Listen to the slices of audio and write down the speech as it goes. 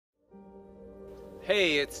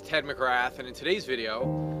Hey, it's Ted Mcgrath, and in today's video,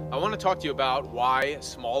 I want to talk to you about why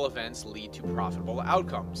small events lead to profitable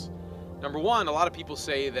outcomes. Number one, a lot of people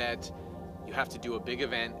say that you have to do a big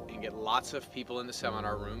event and get lots of people in the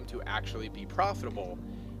seminar room to actually be profitable.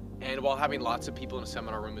 And while having lots of people in a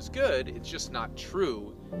seminar room is good, it's just not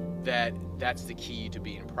true that that's the key to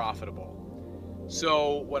being profitable.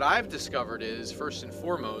 So what I've discovered is, first and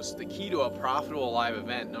foremost, the key to a profitable live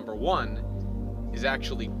event, number one, is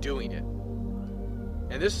actually doing it.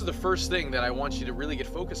 And this is the first thing that I want you to really get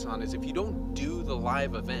focused on is if you don't do the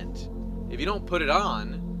live event, if you don't put it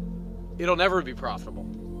on, it'll never be profitable.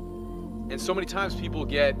 And so many times people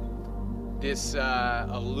get this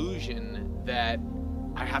illusion that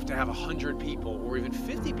I have to have 100 people or even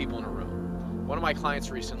 50 people in a room. One of my clients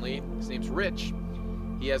recently, his name's Rich,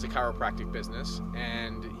 he has a chiropractic business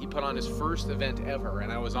and he put on his first event ever.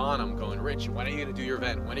 And I was on him going, Rich, when are you gonna do your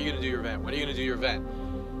event? When are you gonna do your event? When are you gonna do your event?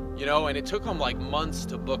 You know, and it took him like months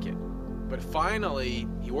to book it. But finally,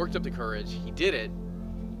 he worked up the courage, he did it,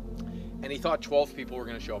 and he thought 12 people were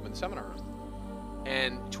gonna show up in the seminar room.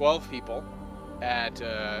 And 12 people at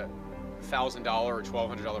 $1,000 or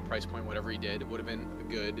 $1,200 price point, whatever he did, would have been a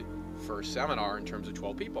good first seminar in terms of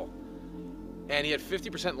 12 people. And he had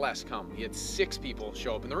 50% less come. He had 6 people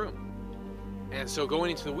show up in the room. And so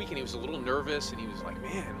going into the weekend, he was a little nervous and he was like,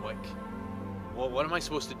 man, like, well, what am I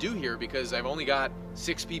supposed to do here? Because I've only got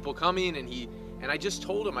 6 people coming. And I just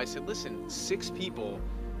told him, I said, listen, 6 people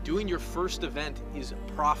doing your first event is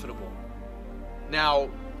profitable. Now,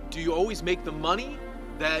 do you always make the money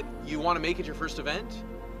that you want to make at your first event?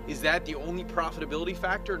 Is that the only profitability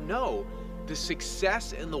factor? No. The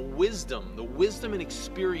success and the wisdom and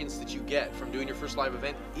experience that you get from doing your first live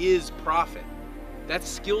event is profit. That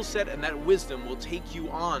skill set and that wisdom will take you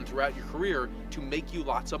on throughout your career to make you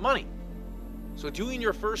lots of money. So doing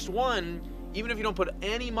your first one, even if you don't put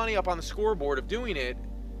any money up on the scoreboard of doing it,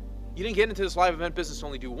 you didn't get into this live event business to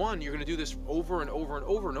only do one. You're going to do this over and over and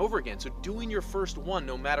over and over again. So doing your first one,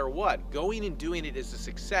 no matter what, going and doing it is a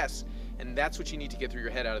success. And that's what you need to get through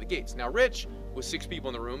your head out of the gates. Now, Rich, with 6 people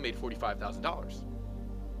in the room, made $45,000.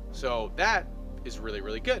 So that is really,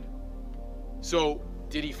 really good. So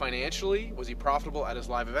did he financially, was he profitable at his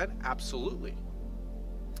live event? Absolutely.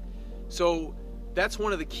 So that's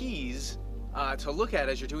one of the keys to look at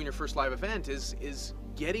as you're doing your first live event is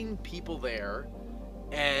getting people there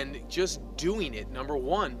and just doing it. Number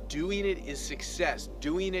one, doing it is success.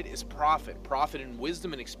 Doing it is profit. Profit in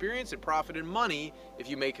wisdom and experience, and profit in money if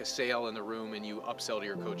you make a sale in the room and you upsell to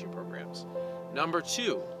your coaching programs. Number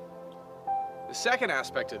 2, the second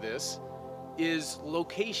aspect of this is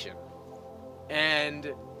location.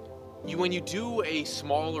 And when you do a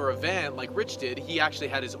smaller event like Rich did, he actually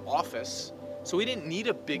had his office. So he didn't need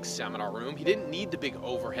a big seminar room. He didn't need the big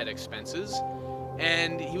overhead expenses.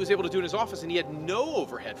 And he was able to do it in his office, and he had no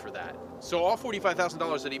overhead for that. So all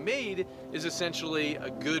 $45,000 that he made is essentially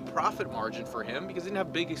a good profit margin for him because he didn't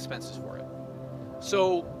have big expenses for it.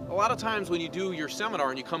 So a lot of times when you do your seminar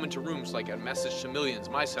and you come into rooms like a Message to Millions,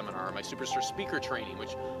 my seminar, my Superstar Speaker Training,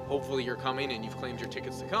 which hopefully you're coming and you've claimed your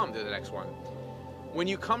tickets to come to the next one. When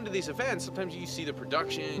you come to these events, sometimes you see the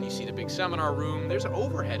production, you see the big seminar room, there's an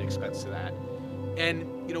overhead expense to that.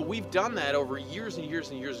 And you know, we've done that over years and years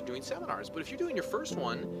and years of doing seminars. But if you're doing your first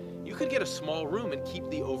one, you could get a small room and keep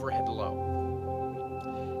the overhead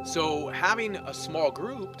low. So having a small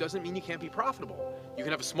group doesn't mean you can't be profitable. You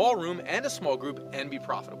can have a small room and a small group and be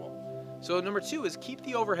profitable. So number 2 is keep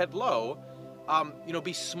the overhead low.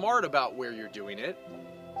 Be smart about where you're doing it.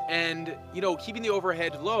 And keeping the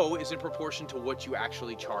overhead low is in proportion to what you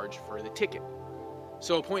actually charge for the ticket.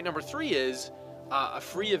 So point number 3 is a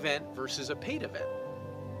free event versus a paid event.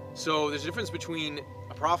 So there's a difference between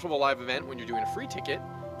a profitable live event when you're doing a free ticket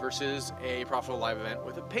versus a profitable live event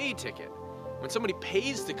with a paid ticket. When somebody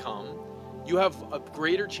pays to come, you have a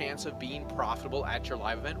greater chance of being profitable at your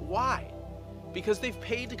live event. Why? Because they've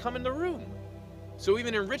paid to come in the room. So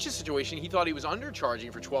even in Rich's situation, he thought he was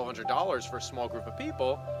undercharging for $1,200 for a small group of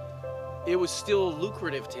people. It was still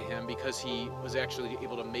lucrative to him because he was actually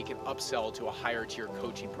able to make an upsell to a higher tier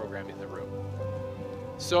coaching program in the room.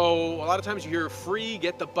 So a lot of times you hear free,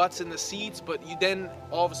 get the butts in the seats, but you then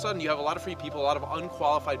all of a sudden you have a lot of free people, a lot of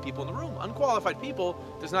unqualified people in the room. Unqualified people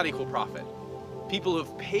does not equal profit. People who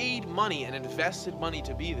have paid money and invested money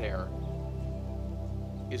to be there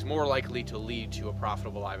is more likely to lead to a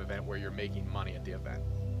profitable live event where you're making money at the event.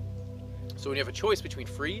 So when you have a choice between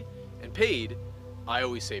free and paid, I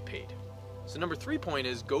always say paid. So number 3 point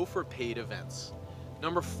is go for paid events.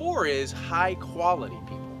 Number 4 is high quality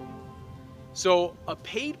people. So a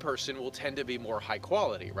paid person will tend to be more high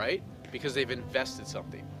quality, right? Because they've invested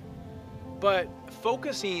something. But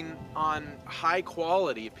focusing on high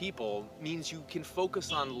quality people means you can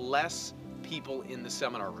focus on less people in the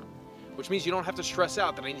seminar room, which means you don't have to stress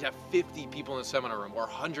out that I need to have 50 people in the seminar room or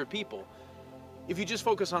 100 people. If you just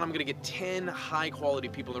focus on, I'm gonna get 10 high quality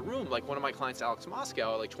people in the room, like one of my clients, Alex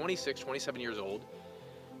Moscow, like 26, 27 years old,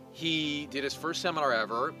 he did his first seminar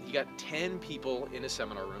ever. He got 10 people in his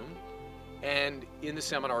seminar room, and in the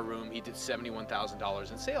seminar room, he did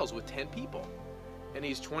 $71,000 in sales with 10 people. And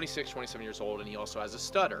he's 26, 27 years old, and he also has a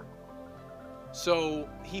stutter. So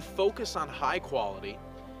he focused on high quality.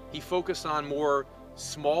 He focused on more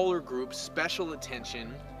smaller groups, special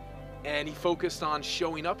attention, and he focused on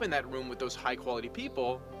showing up in that room with those high quality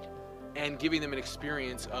people and giving them an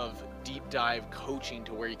experience of deep dive coaching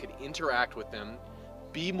to where you could interact with them,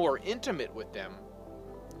 be more intimate with them,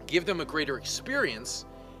 give them a greater experience.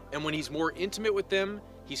 And when he's more intimate with them,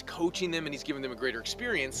 he's coaching them and he's giving them a greater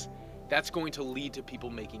experience. That's going to lead to people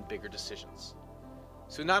making bigger decisions.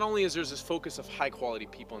 So not only is there this focus of high quality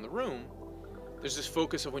people in the room, there's this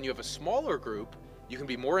focus of when you have a smaller group, you can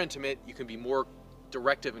be more intimate, you can be more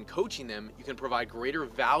directive in coaching them, you can provide greater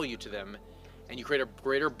value to them, and you create a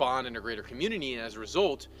greater bond and a greater community, and as a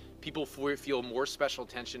result, people feel more special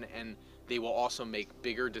attention, and they will also make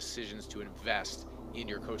bigger decisions to invest in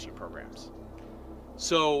your coaching programs.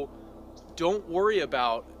 So don't worry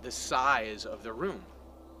about the size of the room.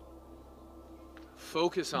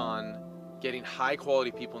 Focus on getting high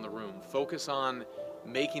quality people in the room. Focus on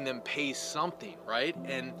making them pay something, right?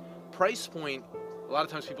 And price point, a lot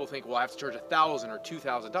of times people think, well, I have to charge $1,000 or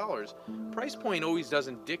 $2,000. Price point always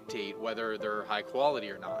doesn't dictate whether they're high quality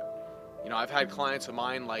or not. You know, I've had clients of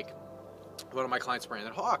mine, like one of my clients,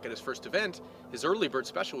 Brandon Hawk, at his first event, his early bird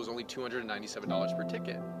special was only $297 per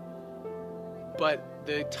ticket. But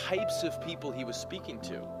the types of people he was speaking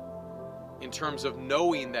to, in terms of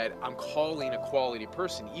knowing that I'm calling a quality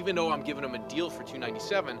person, even though I'm giving them a deal for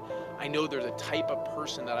 $297, I know they're the type of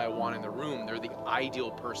person that I want in the room. They're the ideal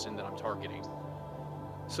person that I'm targeting.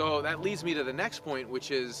 So that leads me to the next point, which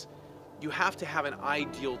is you have to have an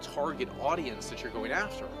ideal target audience that you're going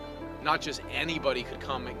after. Not just anybody could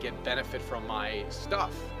come and get benefit from my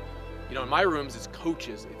stuff. You know, in my rooms, it's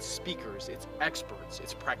coaches, it's speakers, it's experts,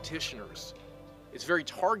 it's practitioners. It's very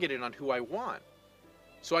targeted on who I want.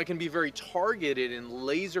 So I can be very targeted and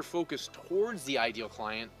laser focused towards the ideal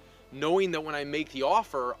client, knowing that when I make the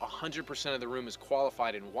offer, 100% of the room is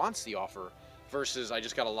qualified and wants the offer, versus I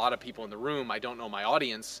just got a lot of people in the room, I don't know my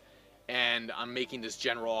audience, and I'm making this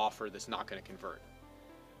general offer that's not going to convert.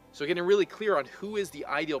 So getting really clear on who is the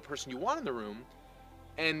ideal person you want in the room,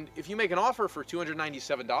 and if you make an offer for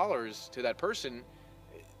 $297 to that person,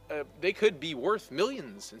 they could be worth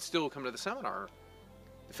millions and still come to the seminar.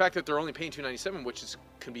 The fact that they're only paying $297, which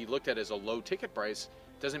can be looked at as a low ticket price,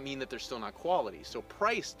 doesn't mean that they're still not quality. So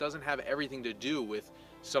price doesn't have everything to do with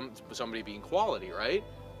somebody being quality, right?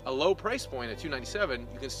 A low price point at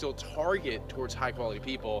 $297, you can still target towards high quality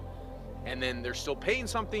people, and then they're still paying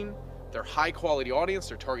something, they're high quality audience,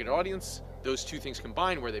 their targeted audience, those two things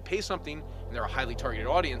combined where they pay something and they're a highly targeted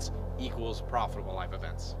audience equals profitable live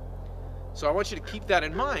events. So I want you to keep that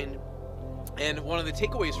in mind, and one of the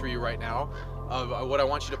takeaways for you right now of what I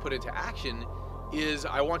want you to put into action is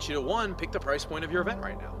I want you to, one, pick the price point of your event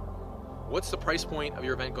right now. What's the price point of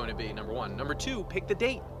your event going to be, number one? Number two, pick the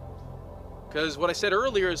date. Because what I said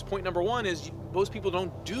earlier is point number one is most people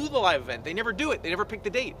don't do the live event. They never do it. They never pick the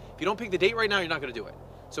date. If you don't pick the date right now, you're not going to do it.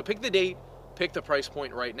 So pick the date, pick the price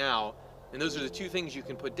point right now, and those are the two things you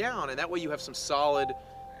can put down, and that way you have some solid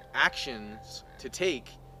actions to take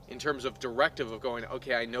in terms of directive of going,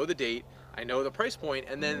 okay, I know the date, I know the price point,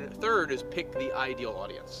 and then third is pick the ideal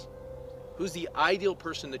audience. Who's the ideal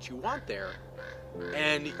person that you want there?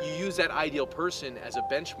 And you use that ideal person as a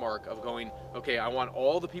benchmark of going, okay, I want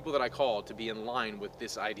all the people that I call to be in line with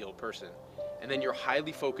this ideal person. And then you're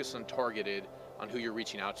highly focused and targeted on who you're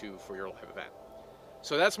reaching out to for your live event.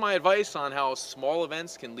 So that's my advice on how small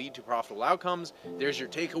events can lead to profitable outcomes. There's your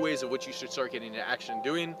takeaways of what you should start getting into action and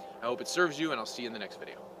doing. I hope it serves you, and I'll see you in the next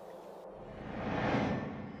video.